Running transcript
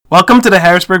Welcome to the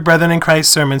Harrisburg Brethren in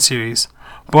Christ Sermon Series.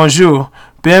 Bonjour,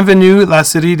 bienvenue la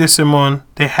série de sermons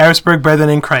des Harrisburg Brethren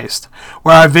in Christ,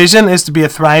 where our vision is to be a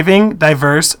thriving,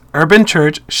 diverse, urban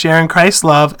church sharing Christ's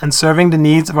love and serving the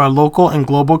needs of our local and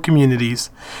global communities.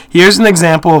 Here's an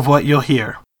example of what you'll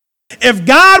hear. If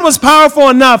God was powerful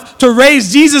enough to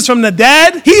raise Jesus from the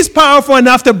dead, he's powerful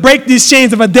enough to break these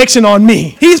chains of addiction on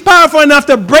me. He's powerful enough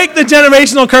to break the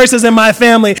generational curses in my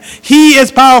family. He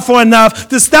is powerful enough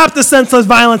to stop the senseless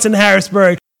violence in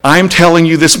Harrisburg. I'm telling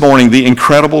you this morning the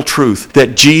incredible truth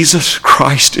that Jesus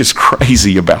Christ is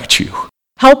crazy about you.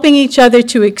 Helping each other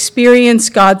to experience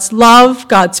God's love,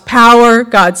 God's power,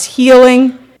 God's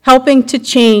healing, helping to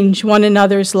change one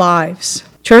another's lives.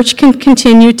 Church can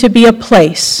continue to be a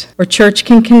place, or church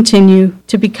can continue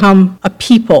to become a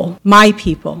people, my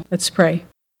people. Let's pray.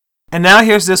 And now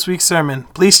here's this week's sermon.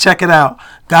 Please check it out.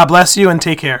 God bless you and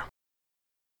take care.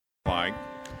 Mike.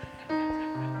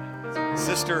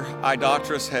 Sister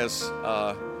Idolatrous has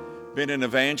been an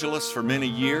evangelist for many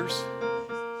years.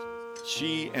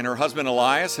 She and her husband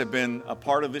Elias have been a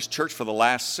part of this church for the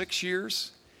last 6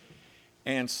 years.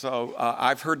 And so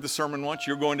I've heard the sermon once.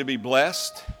 You're going to be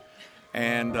blessed.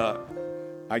 And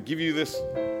I give you this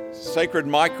sacred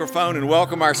microphone and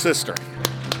welcome our sister.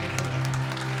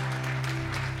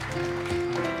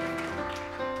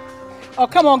 Oh,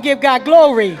 come on, give God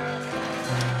glory.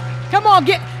 Come on,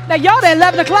 now y'all at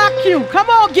 11 o'clock cue. Come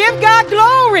on, give God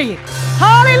glory.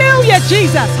 Hallelujah,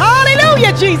 Jesus.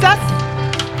 Hallelujah, Jesus.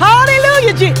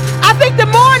 Hallelujah, Jesus. I think the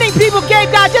morning people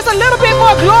gave God just a little bit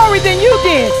more glory than you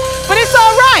did. But it's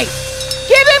all right.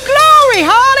 Give him glory.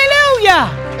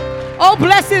 Hallelujah. Oh,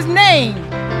 bless his name.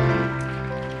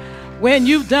 When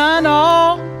you've done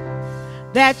all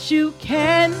that you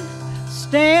can,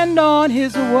 stand on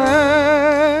his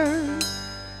word.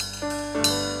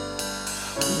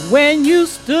 When you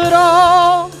stood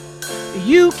all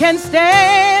you can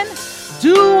stand,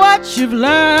 do what you've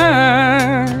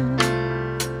learned.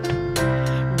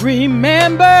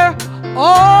 Remember,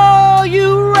 all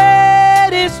you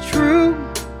read is true.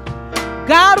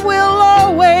 God will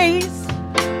always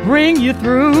bring you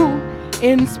through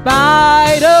in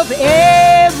spite of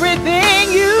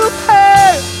everything you've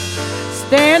heard.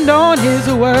 Stand on his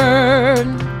word.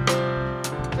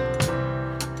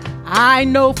 I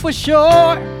know for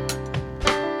sure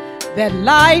that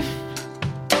life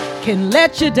can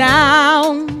let you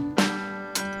down,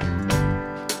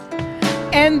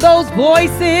 and those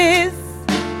voices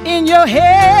in your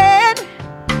head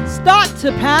start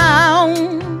to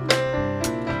pound.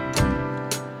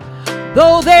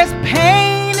 Though there's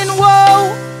pain and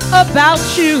woe about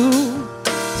you,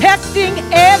 testing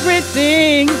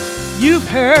everything you've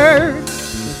heard.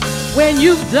 When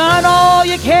you've done all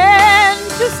you can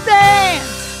to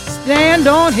stand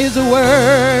on his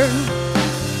word.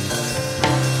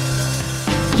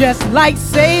 Just like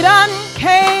Satan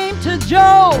came to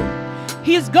Job,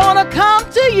 he's gonna come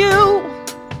to you,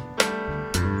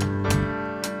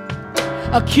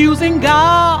 accusing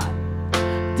God,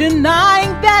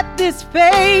 denying that this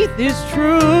faith is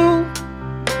true.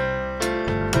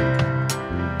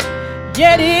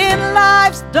 Yet in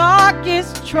life's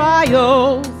darkest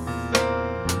trials,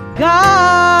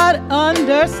 God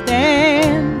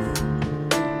understands.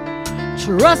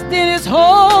 Trust in his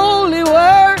holy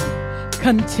word,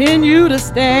 continue to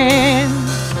stand.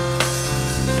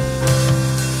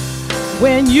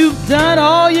 When you've done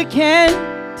all you can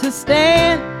to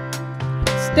stand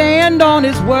on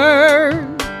his word.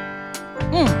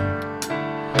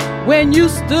 When you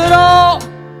stood all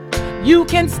you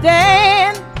can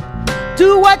stand,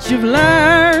 do what you've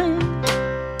learned.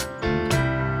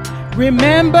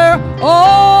 Remember,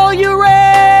 all you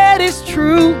read is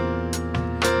true.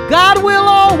 God will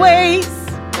always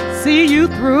see you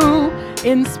through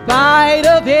in spite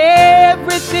of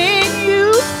everything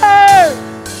you've heard.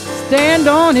 Stand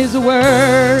on his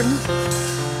word.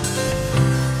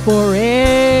 For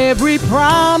every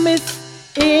promise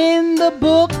in the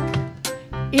book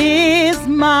is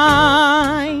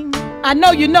mine. I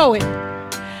know you know it.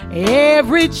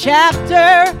 Every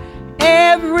chapter,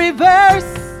 every verse,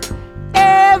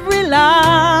 every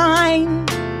line.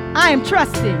 I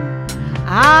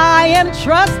am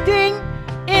trusting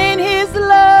in his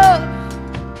love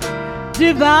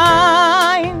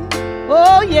divine.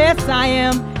 Oh yes, I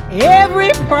am.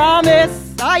 Every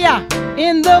promise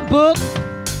in the book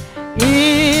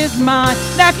is mine.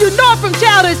 Now if you know it from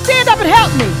childhood, stand up and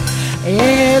help me.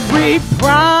 Every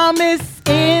promise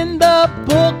in the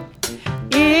book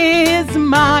is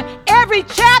mine. Every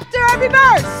chapter, every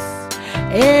verse.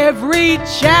 Every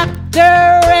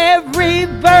chapter, every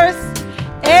verse,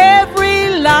 every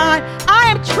line.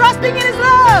 I am trusting in his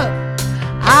love.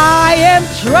 I I am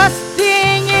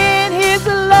trusting in his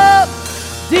love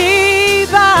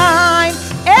divine.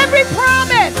 Every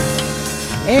promise,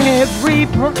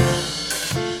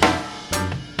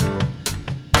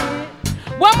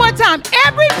 one more time.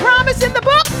 Every promise in the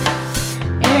book.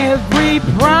 Every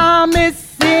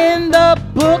promise in the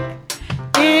book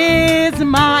is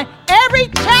mine. Every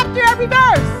chapter, every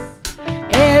verse.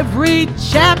 Every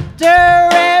chapter,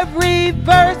 every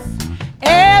verse,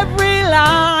 every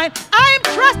line. I am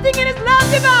trusting in his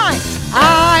love divine.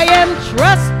 I am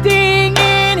trusting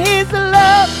in his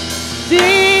love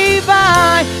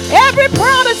divine. Every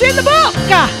promise in the book.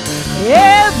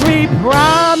 Every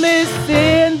promise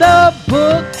in the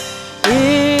book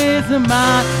is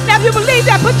mine. Now, if you believe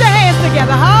that, put your hands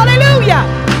together. Hallelujah.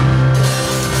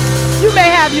 You may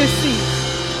have your seat.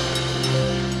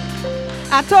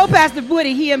 I told Pastor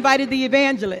Woody he invited the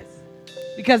evangelist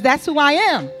because that's who I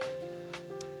am.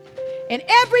 And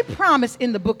every promise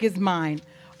in the book is mine.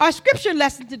 Our scripture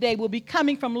lesson today will be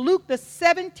coming from Luke, the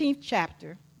 17th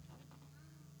chapter,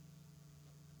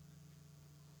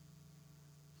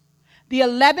 the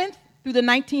 11th through the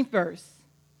 19th verse.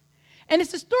 And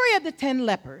it's the story of the 10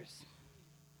 lepers.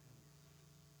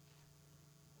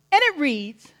 And it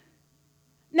reads,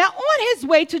 "Now on his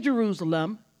way to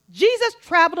Jerusalem, Jesus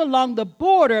traveled along the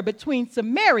border between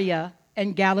Samaria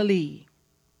and Galilee.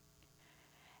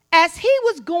 As he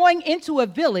was going into a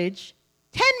village,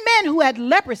 10 men who had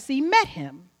leprosy met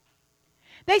him.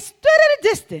 They stood at a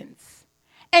distance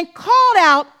and called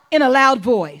out in a loud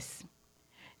voice,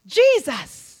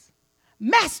 'Jesus,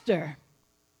 Master,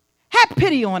 have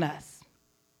pity on us.'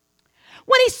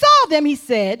 When he saw them, he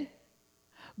said,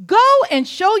 'Go and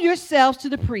show yourselves to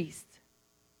the priest.'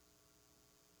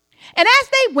 And as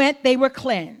they went, they were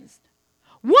cleansed.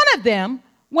 One of them,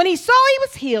 when he saw he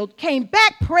was healed, came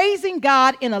back praising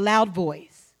God in a loud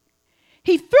voice.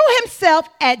 He threw himself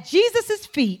at Jesus'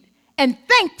 feet and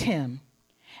thanked him.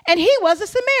 And he was a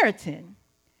Samaritan.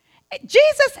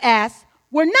 Jesus asked,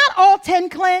 'Were not all 10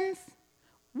 cleansed?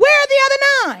 Where are the other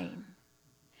 9?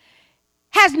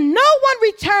 Has no one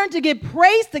returned to give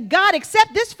praise to God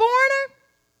except this foreigner?'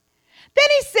 Then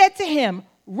he said to him,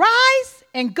 'Rise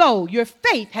and go. Your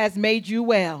faith has made you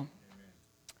well.'"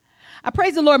 I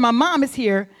praise the Lord. My mom is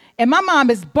here, and my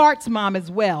mom is Bart's mom as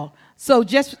well. So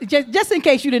just in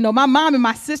case you didn't know, my mom and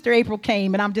my sister April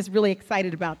came, and I'm just really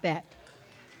excited about that.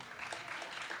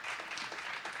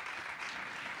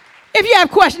 If you have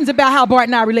questions about how Bart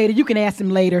and I are related, you can ask him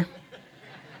later.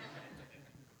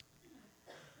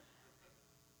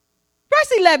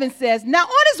 Verse 11 says, "Now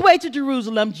on his way to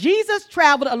Jerusalem, Jesus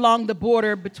traveled along the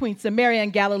border between Samaria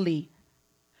and Galilee."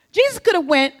 Jesus could have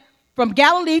went from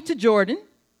Galilee to Jordan,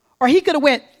 or he could have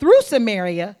went through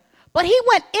Samaria, but he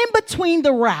went in between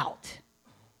the route.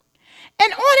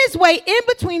 And on his way in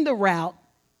between the route,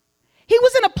 he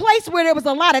was in a place where there was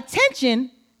a lot of tension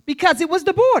because it was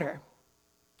the border.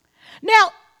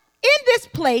 Now, in this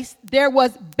place, there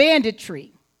was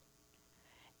banditry.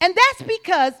 And that's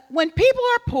because when people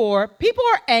are poor, people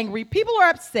are angry, people are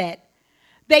upset,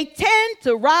 they tend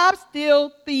to rob,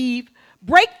 steal, thieve,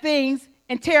 break things,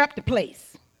 and tear up the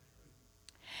place.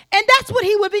 And that's what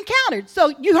he would have encountered. So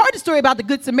you heard the story about the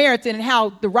Good Samaritan and how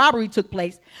the robbery took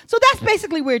place. So that's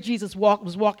basically where Jesus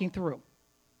was walking through.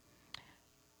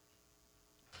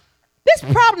 This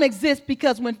problem exists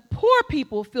because when poor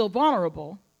people feel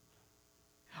vulnerable,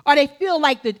 or they feel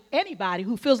like anybody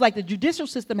who feels like the judicial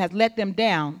system has let them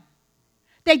down,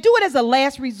 they do it as a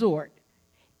last resort.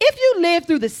 If you lived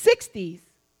through the 60s,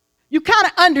 you kind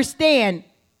of understand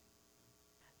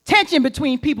tension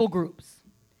between people groups.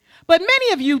 But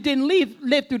many of you didn't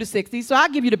live through the 60s, so I'll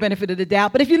give you the benefit of the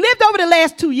doubt. But if you lived over the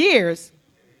last 2 years,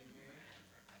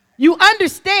 you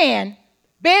understand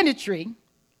banditry.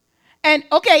 And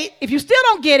okay, if you still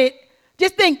don't get it,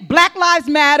 just think Black Lives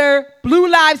Matter, Blue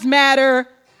Lives Matter,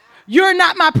 you're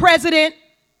not my president.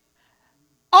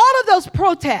 All of those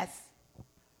protests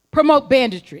promote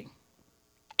banditry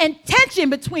and tension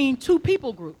between two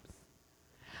people groups.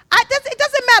 It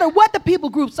doesn't matter what the people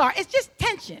groups are, it's just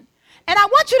tension. And I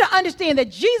want you to understand that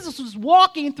Jesus was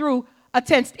walking through a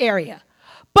tensed area.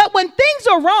 But when things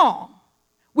are wrong,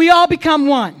 we all become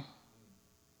one.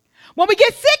 When we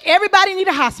get sick, everybody needs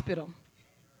a hospital.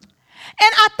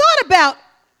 And I thought about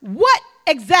what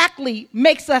exactly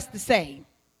makes us the same.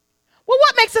 Well,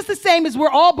 what makes us the same is we're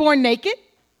all born naked.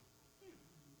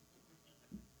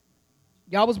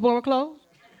 Y'all was born with clothes?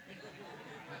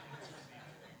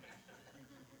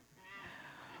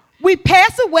 We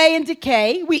pass away and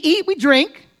decay. We eat, we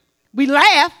drink, we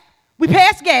laugh, we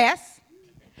pass gas,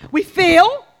 we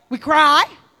feel, we cry,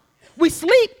 we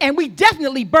sleep, and we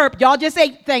definitely burp. Y'all just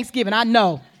ate Thanksgiving, I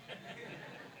know.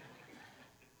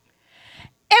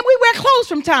 goes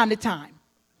from time to time.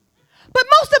 But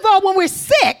most of all, when we're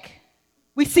sick,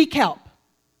 we seek help.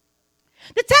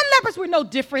 The 10 lepers were no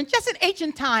different. Just in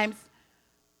ancient times,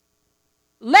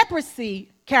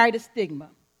 leprosy carried a stigma.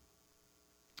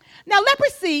 Now,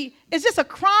 leprosy is just a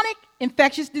chronic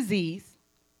infectious disease,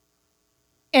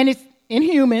 and it's in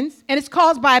humans, and it's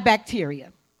caused by a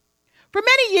bacteria. For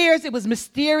many years, it was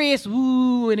mysterious,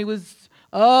 and it was,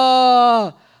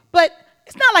 but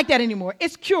it's not like that anymore.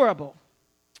 It's curable.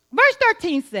 Verse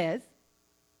 13 says,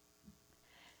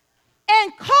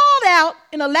 and called out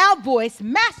in a loud voice,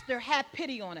 Master, have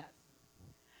pity on us.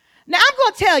 Now, I'm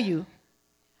going to tell you,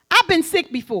 I've been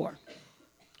sick before,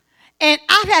 and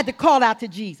I've had to call out to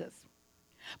Jesus.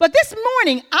 But this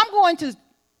morning, I'm going to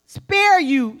spare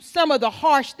you some of the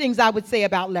harsh things I would say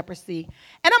about leprosy,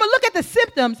 and I'm going to look at the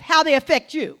symptoms, how they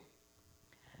affect you.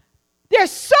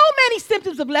 There's so many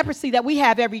symptoms of leprosy that we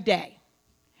have every day.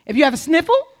 If you have a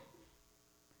sniffle,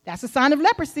 that's a sign of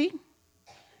leprosy.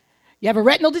 You have a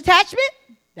retinal detachment,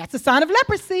 that's a sign of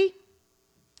leprosy.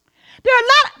 There are a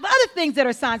lot of other things that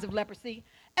are signs of leprosy,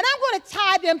 and I'm going to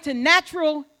tie them to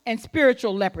natural and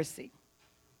spiritual leprosy.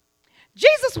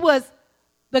 Jesus was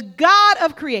the God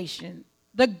of creation,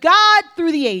 the God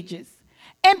through the ages.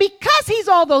 And because he's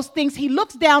all those things, he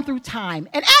looks down through time.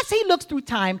 And as he looks through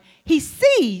time, he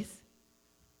sees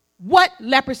what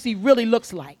leprosy really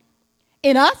looks like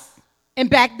in us and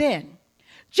back then.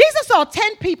 Jesus saw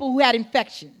 10 people who had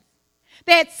infections.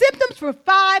 They had symptoms for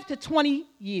 5 to 20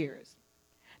 years.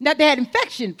 Now, they had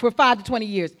infection for 5 to 20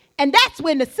 years. And that's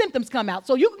when the symptoms come out.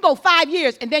 So you can go 5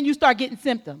 years and then you start getting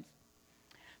symptoms.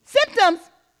 Symptoms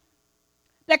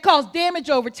that cause damage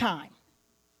over time.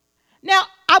 Now,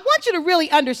 I want you to really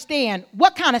understand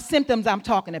what kind of symptoms I'm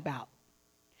talking about.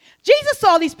 Jesus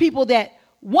saw these people that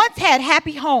once had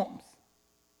happy homes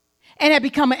and had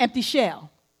become an empty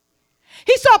shell.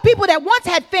 He saw people that once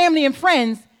had family and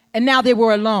friends and now they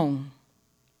were alone.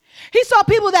 He saw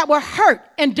people that were hurt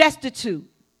and destitute,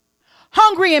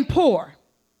 hungry and poor,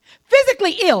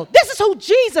 physically ill. This is who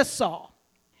Jesus saw.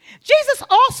 Jesus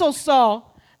also saw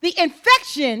the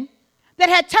infection that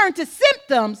had turned to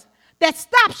symptoms that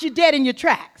stops you dead in your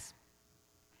tracks.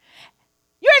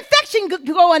 Your infection could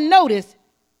go unnoticed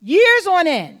years on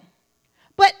end.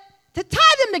 But to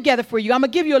tie them together for you, I'm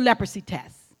going to give you a leprosy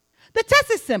test. The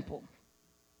test is simple.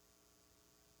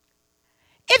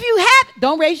 If you have,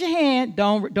 don't raise your hand.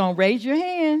 Don't raise your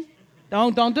hand.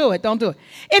 Don't do it. Don't do it.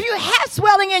 If you have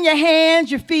swelling in your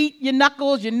hands, your feet, your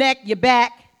knuckles, your neck, your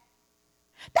back,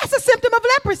 that's a symptom of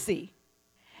leprosy.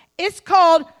 It's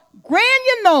called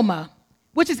granuloma,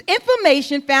 which is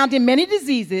inflammation found in many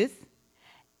diseases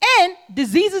and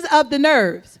diseases of the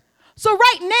nerves. So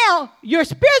right now, your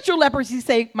spiritual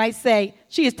leprosy might say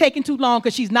she is taking too long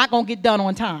because she's not going to get done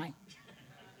on time.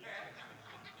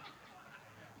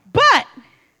 But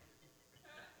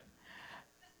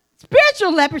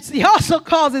spiritual leprosy also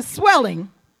causes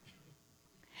swelling.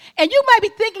 And you might be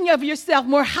thinking of yourself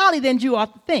more highly than you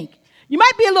ought to think. You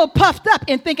might be a little puffed up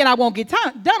and thinking I won't get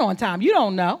done on time. You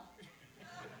don't know.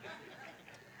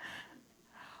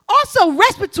 Also,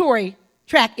 respiratory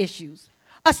tract issues,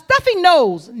 a stuffy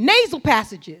nose, nasal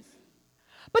passages.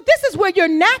 But this is where you're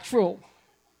natural.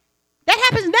 That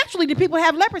happens naturally to people who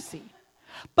have leprosy.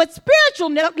 But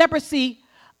spiritual leprosy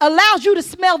allows you to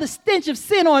smell the stench of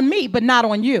sin on me, but not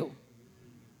on you.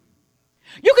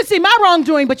 You can see my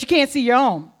wrongdoing, but you can't see your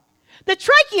own. The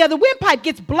trachea, the windpipe,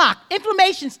 gets blocked.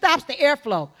 Inflammation stops the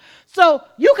airflow. So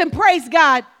you can praise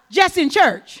God just in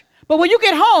church. But when you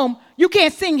get home, you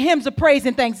can't sing hymns of praise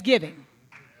and thanksgiving.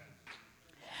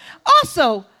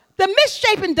 Also, the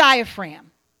misshapen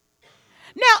diaphragm.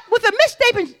 Now, with a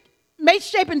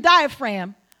misshapen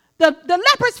diaphragm, the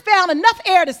lepers found enough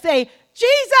air to say,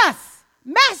 Jesus,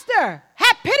 Master,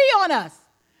 have pity on us.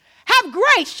 Have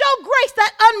grace, show grace,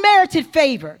 that unmerited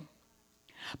favor.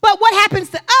 But what happens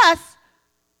to us,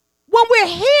 when we're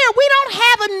here, we don't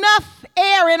have enough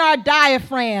air in our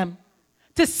diaphragm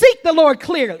to seek the Lord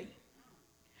clearly.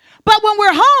 But when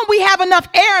we're home, we have enough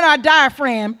air in our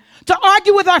diaphragm to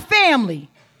argue with our family,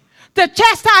 to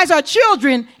chastise our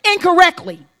children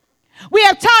incorrectly. We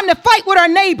have time to fight with our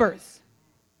neighbors.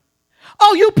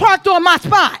 Oh, you parked on my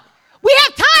spot. We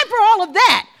have time for all of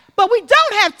that. But we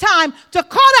don't have time to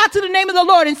call out to the name of the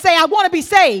Lord and say, I want to be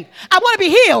saved. I want to be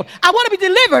healed. I want to be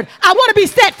delivered. I want to be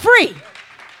set free.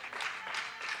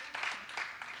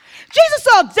 Jesus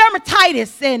saw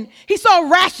dermatitis and he saw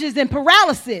rashes and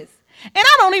paralysis. And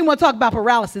I don't even want to talk about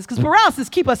paralysis because paralysis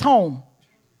keep us home.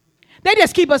 They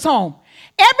just keep us home.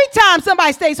 Every time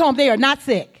somebody stays home, they are not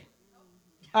sick.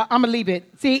 I'm going to leave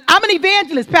it. See, I'm an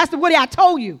evangelist. Pastor Woody, I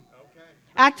told you. Okay.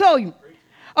 I told you.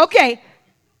 Okay.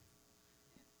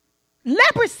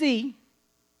 leprosy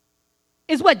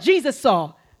is what Jesus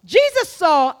saw. Jesus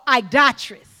saw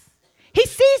idolatrous. He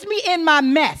sees me in my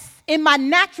mess, in my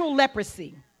natural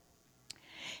leprosy.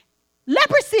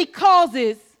 Leprosy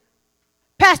causes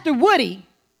Pastor Woody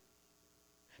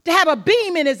to have a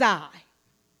beam in his eye.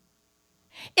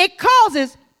 It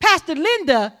causes Pastor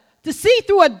Linda to see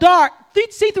through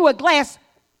a glass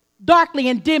darkly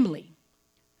and dimly.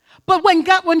 But when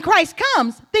Christ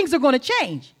comes, things are going to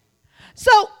change.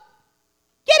 So,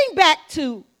 getting back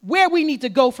to where we need to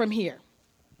go from here.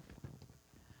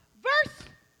 Verse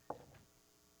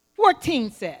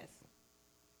 14 says,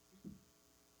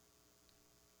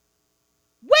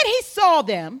 when he saw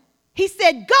them, he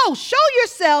said, "Go, show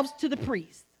yourselves to the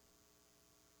priest."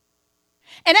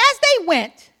 And as they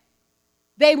went,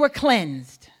 they were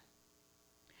cleansed.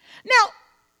 Now,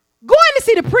 going to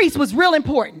see the priest was real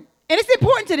important. And it's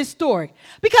important to this story.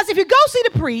 Because if you go see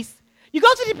the priest,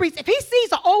 if he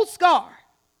sees an old scar,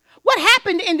 what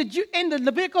happened in the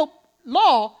Levitical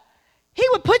law, he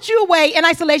would put you away in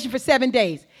isolation for 7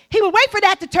 days. He would wait for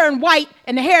that to turn white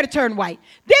and the hair to turn white.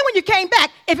 Then when you came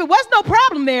back, if it was no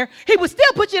problem there, he would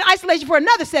still put you in isolation for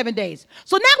another 7 days.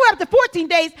 So now we're up to 14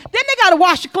 days. Then they got to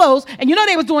wash your clothes, and you know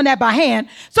they was doing that by hand.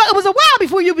 So it was a while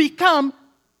before you become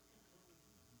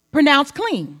pronounced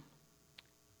clean.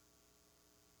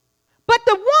 But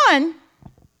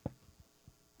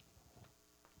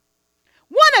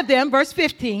one of them, verse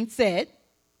 15 said,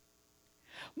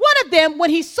 one of them, when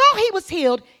he saw he was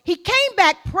healed, he came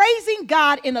back praising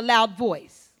God in a loud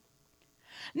voice.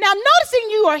 Now, noticing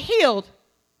you are healed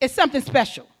is something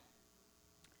special.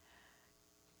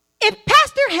 If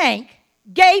Pastor Hank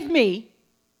gave me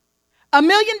 $1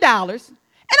 million, and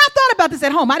I thought about this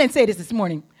at home, I didn't say this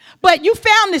morning, but you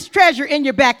found this treasure in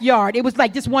your backyard. It was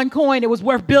like just one coin, it was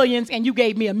worth billions, and you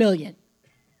gave me $1 million.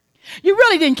 You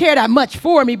really didn't care that much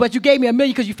for me, but you gave me $1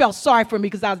 million because you felt sorry for me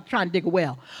because I was trying to dig a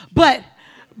well. But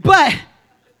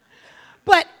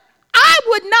I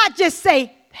would not just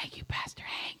say, "Thank you, Pastor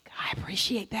Hank. I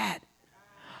appreciate that.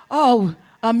 Oh,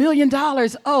 $1 million.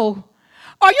 Oh."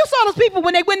 Or you saw those people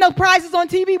when they win those prizes on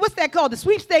TV. What's that called? The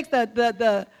sweepstakes,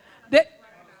 the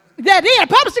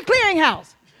publishing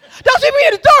clearinghouse. Those people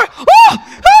in the door.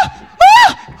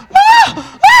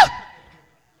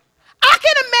 I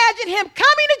can imagine him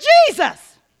coming to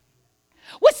Jesus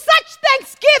with such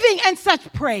thanksgiving and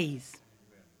such praise.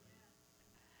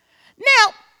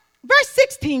 Now, verse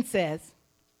 16 says,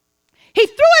 he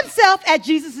threw himself at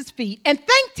Jesus' feet and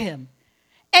thanked him,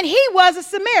 and he was a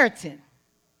Samaritan.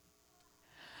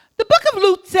 The book of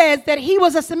Luke says that he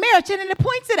was a Samaritan, and it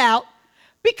points it out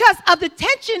because of the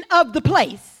tension of the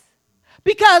place,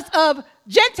 because of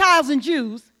Gentiles and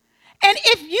Jews. And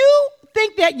if you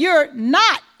think that you're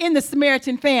not in the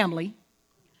Samaritan family,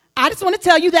 I just want to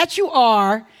tell you that you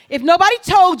are. If nobody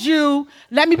told you,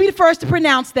 let me be the first to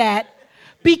pronounce that.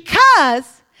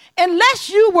 Because unless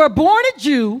you were born a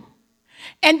Jew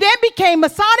and then became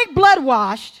Masonic blood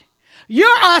washed,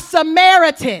 you're a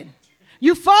Samaritan.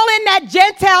 You fall in that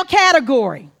Gentile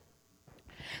category.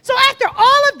 So after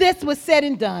all of this was said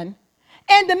and done,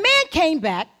 and the man came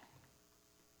back,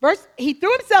 he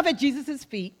threw himself at Jesus'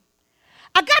 feet.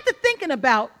 I got to thinking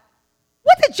about,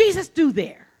 what did Jesus do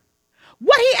there?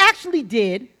 What he actually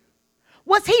did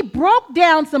was he broke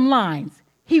down some lines.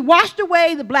 He washed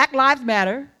away the Black Lives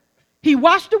Matter. He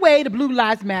washed away the Blue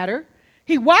Lives Matter.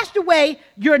 He washed away,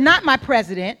 "You're not my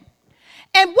president."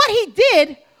 And what he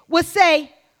did was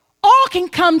say, all can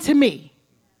come to me.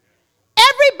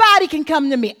 Everybody can come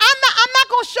to me. I'm not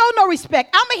going to show no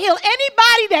respect. I'm going to heal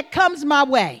anybody that comes my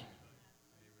way.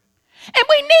 And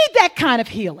we need that kind of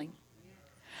healing.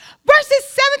 Verses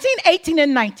 17, 18,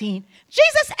 and 19,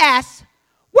 Jesus asks,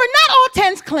 were not all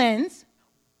 10 cleansed?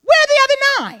 Where are the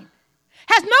other 9?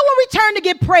 Has no one returned to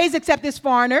give praise except this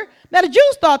foreigner? Now, the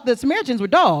Jews thought the Samaritans were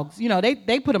dogs. You know, they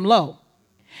put them low.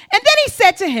 And then he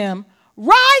said to him,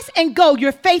 "Rise and go.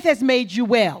 Your faith has made you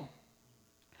well."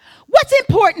 What's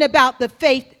important about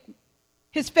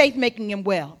his faith making him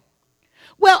well?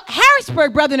 Well,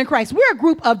 Harrisburg Brethren in Christ, we're a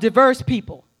group of diverse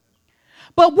people.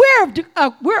 But we're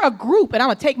a group, and I'm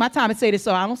going to take my time and say this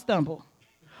so I don't stumble.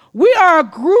 We are a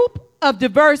group of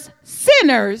diverse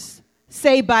sinners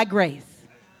saved by grace.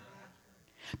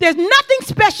 There's nothing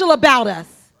special about us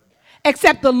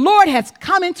except the Lord has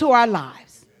come into our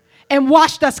lives and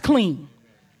washed us clean.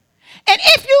 And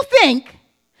if you think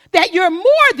that you're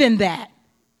more than that,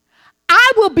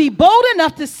 I will be bold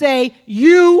enough to say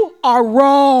you are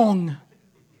wrong.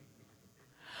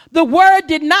 The word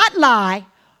did not lie.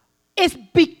 It's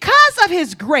because of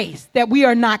his grace that we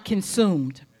are not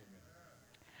consumed.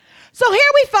 So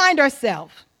here we find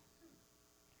ourselves,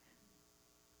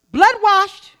 blood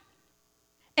washed,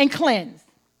 and cleansed.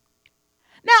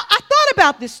 Now, I thought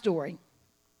about this story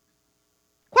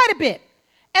quite a bit.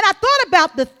 And I thought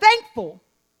about the thankful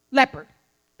leper,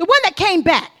 the one that came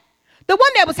back, the one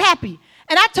that was happy.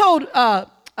 And I told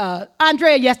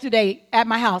Andrea yesterday at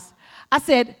my house, I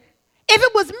said, if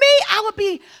it was me, I would be,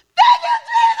 thank you,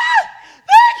 Jesus!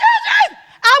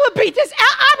 Thank you, Jesus!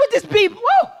 I would just be, woo,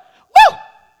 woo!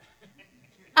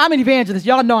 I'm an evangelist.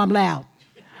 Y'all know I'm loud.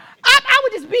 I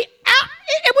would just be,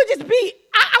 it would just be,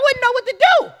 I wouldn't know what to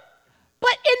do.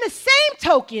 But in the same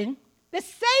token, the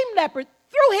same leper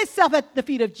threw himself at the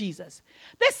feet of Jesus.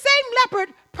 The same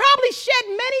leopard probably shed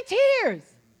many tears.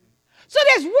 So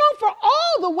there's room for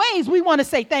all the ways we want to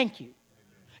say thank you.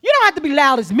 You don't have to be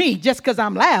loud as me just because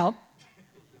I'm loud.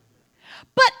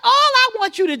 But all I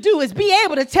want you to do is be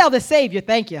able to tell the Savior,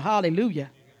 thank you, hallelujah.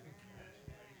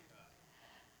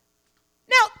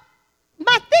 Now,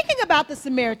 my thinking about the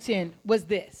Samaritan was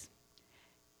this.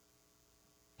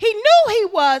 He knew he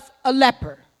was a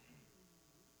leper.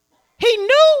 He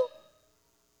knew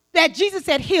that Jesus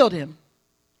had healed him.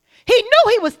 He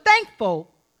knew he was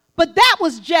thankful, but that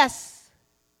was just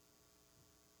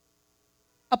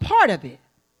a part of it.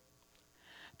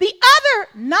 The other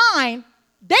 9,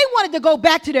 they wanted to go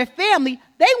back to their family.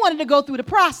 They wanted to go through the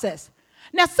process.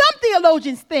 Now, some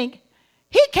theologians think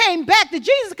he came back to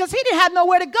Jesus because he didn't have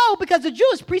nowhere to go because the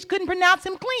Jewish priest couldn't pronounce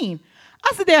him clean.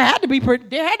 I said, there had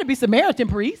to be Samaritan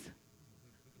priests.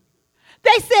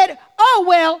 They said, oh,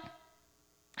 well,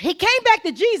 he came back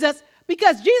to Jesus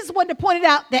because Jesus wanted to point it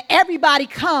out that everybody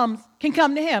can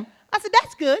come to him. I said,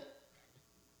 that's good.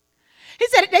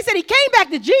 They said he came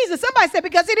back to Jesus. Somebody said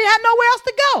because he didn't have nowhere else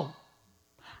to go.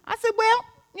 I said,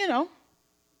 well,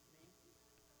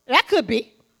 that could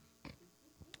be.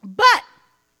 But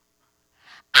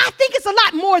I think it's a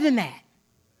lot more than that.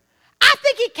 I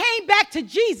think he came back to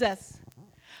Jesus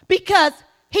because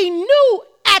he knew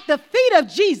at the feet of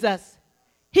Jesus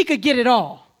he could get it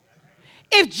all.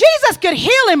 If Jesus could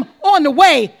heal him on the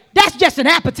way, that's just an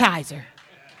appetizer.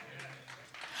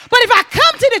 But if I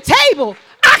come to the table,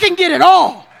 I can get it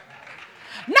all.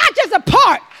 Not just a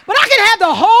part, but I can have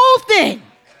the whole thing.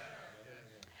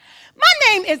 My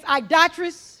name is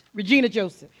Idolatrous Regina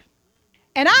Joseph,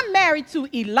 and I'm married to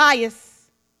Elias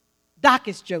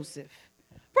Dacus Joseph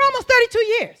for almost 32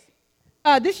 years.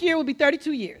 This year will be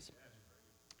 32 years.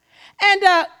 And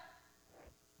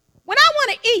when I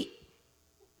want to eat,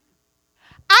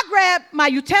 I grab my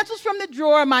utensils from the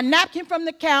drawer, my napkin from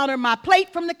the counter, my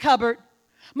plate from the cupboard,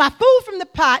 my food from the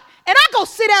pot, and I go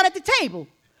sit down at the table.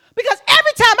 Because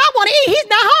every time I want to eat, he's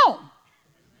not home.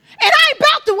 And I ain't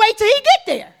about to wait till he get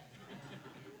there.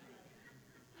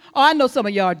 Oh, I know some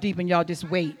of y'all are deep and y'all just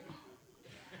wait.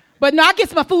 But no, I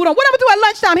get my food on. What am I going to do at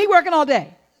lunchtime? He working all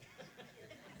day.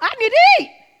 I need to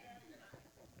eat.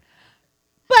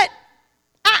 But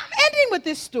I'm ending with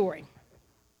this story.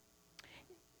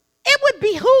 It would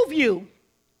behoove you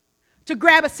to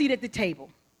grab a seat at the table.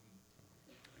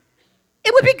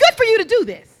 It would be good for you to do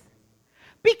this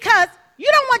because you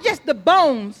don't want just the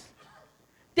bones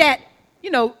that,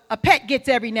 a pet gets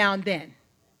every now and then.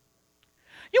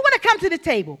 You want to come to the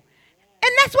table.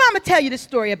 And that's why I'm going to tell you this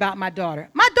story about my daughter.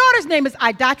 My daughter's name is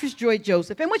Idolatrous Joy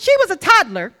Joseph. And when she was a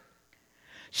toddler,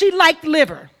 she liked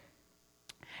liver.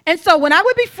 And so when I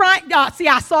would be frying,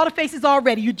 I saw the faces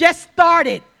already. You just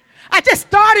started. I just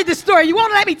started the story. You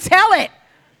won't let me tell it.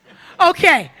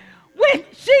 Okay. When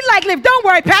she liked liver, don't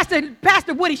worry,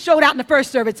 Pastor Woody showed out in the first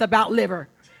service about liver.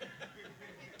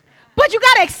 But you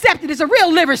got to accept it. It's a real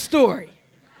liver story.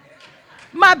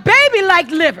 My baby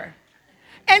liked liver.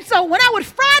 And so when I would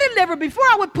fry the liver, before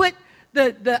I would put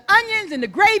the onions and the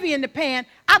gravy in the pan,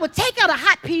 I would take out a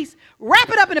hot piece, wrap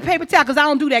it up in a paper towel, because I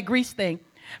don't do that grease thing.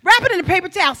 Wrap it in a paper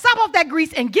towel, sop off that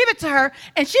grease, and give it to her,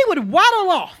 and she would waddle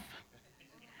off.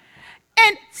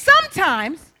 And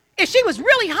sometimes, if she was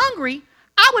really hungry,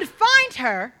 I would find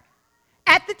her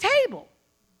at the table.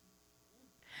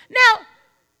 Now,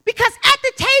 because at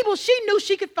the table, she knew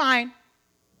she could find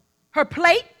her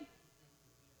plate,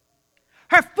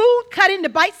 her food cut into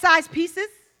bite-sized pieces.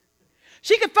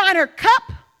 She could find her cup.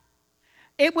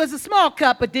 It was a small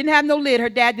cup, but didn't have no lid. Her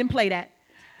dad didn't play that.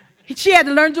 She had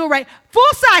to learn to do it right.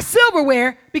 Full-size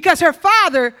silverware because her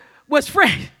father was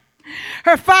French.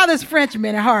 Her father's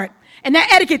Frenchman at heart. And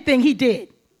that etiquette thing he did.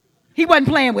 He wasn't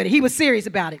playing with it. He was serious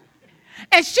about it.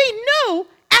 And she knew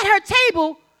at her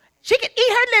table she could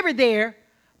eat her liver there,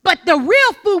 but the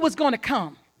real food was going to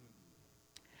come.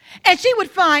 And she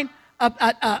would find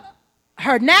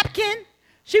her napkin.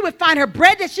 She would find her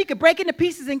bread that she could break into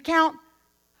pieces and count.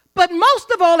 But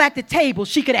most of all at the table,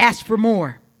 she could ask for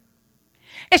more.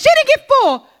 If she didn't get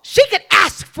full, she could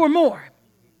ask for more.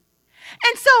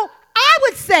 And so I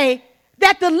would say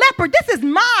that the leper, this is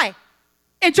my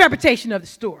interpretation of the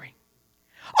story.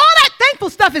 All that thankful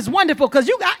stuff is wonderful because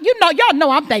y'all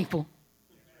know I'm thankful.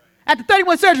 After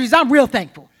 31 surgeries, I'm real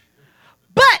thankful.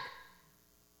 But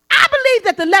I believe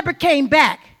that the leper came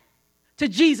back to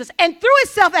Jesus and threw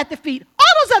himself at the feet.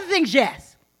 All those other things,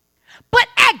 yes. But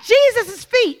at Jesus'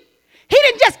 feet, he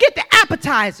didn't just get the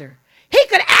appetizer. He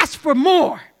could ask for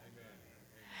more.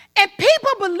 And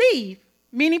people believe,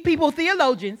 meaning people,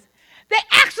 theologians, they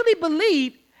actually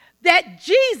believe that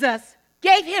Jesus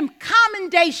gave him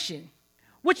commendation,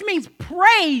 which means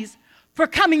praise for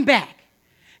coming back.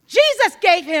 Jesus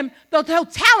gave him the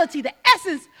totality, the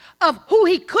essence of who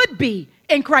he could be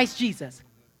in Christ Jesus.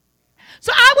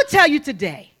 So I would tell you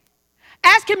today,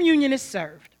 as communion is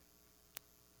served,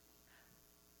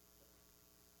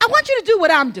 I want you to do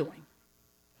what I'm doing.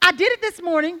 I did it this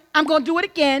morning. I'm going to do it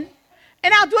again.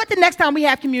 And I'll do it the next time we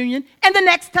have communion, and the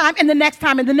next time, and the next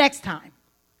time, and the next time.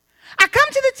 I come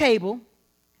to the table,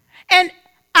 and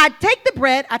I take the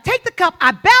bread, I take the cup,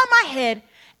 I bow my head,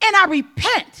 and I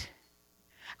repent.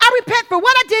 I repent for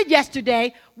what I did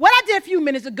yesterday, what I did a few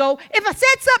minutes ago, if I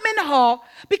said something in the hall,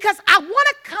 because I want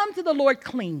to come to the Lord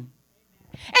clean.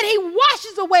 And he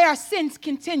washes away our sins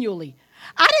continually.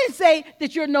 I didn't say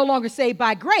that you're no longer saved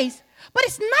by grace, but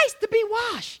it's nice to be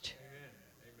washed.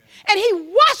 And he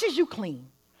washes you clean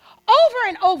over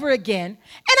and over again. And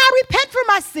I repent for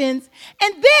my sins.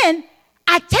 And then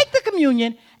I take the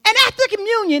communion. And after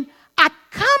communion, I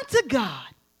come to God.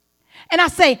 And I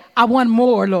say, I want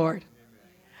more, Lord.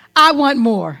 I want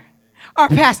more. Our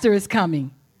pastor is coming.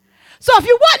 So if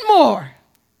you want more,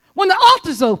 when the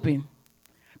altar's open,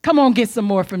 come on, get some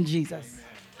more from Jesus.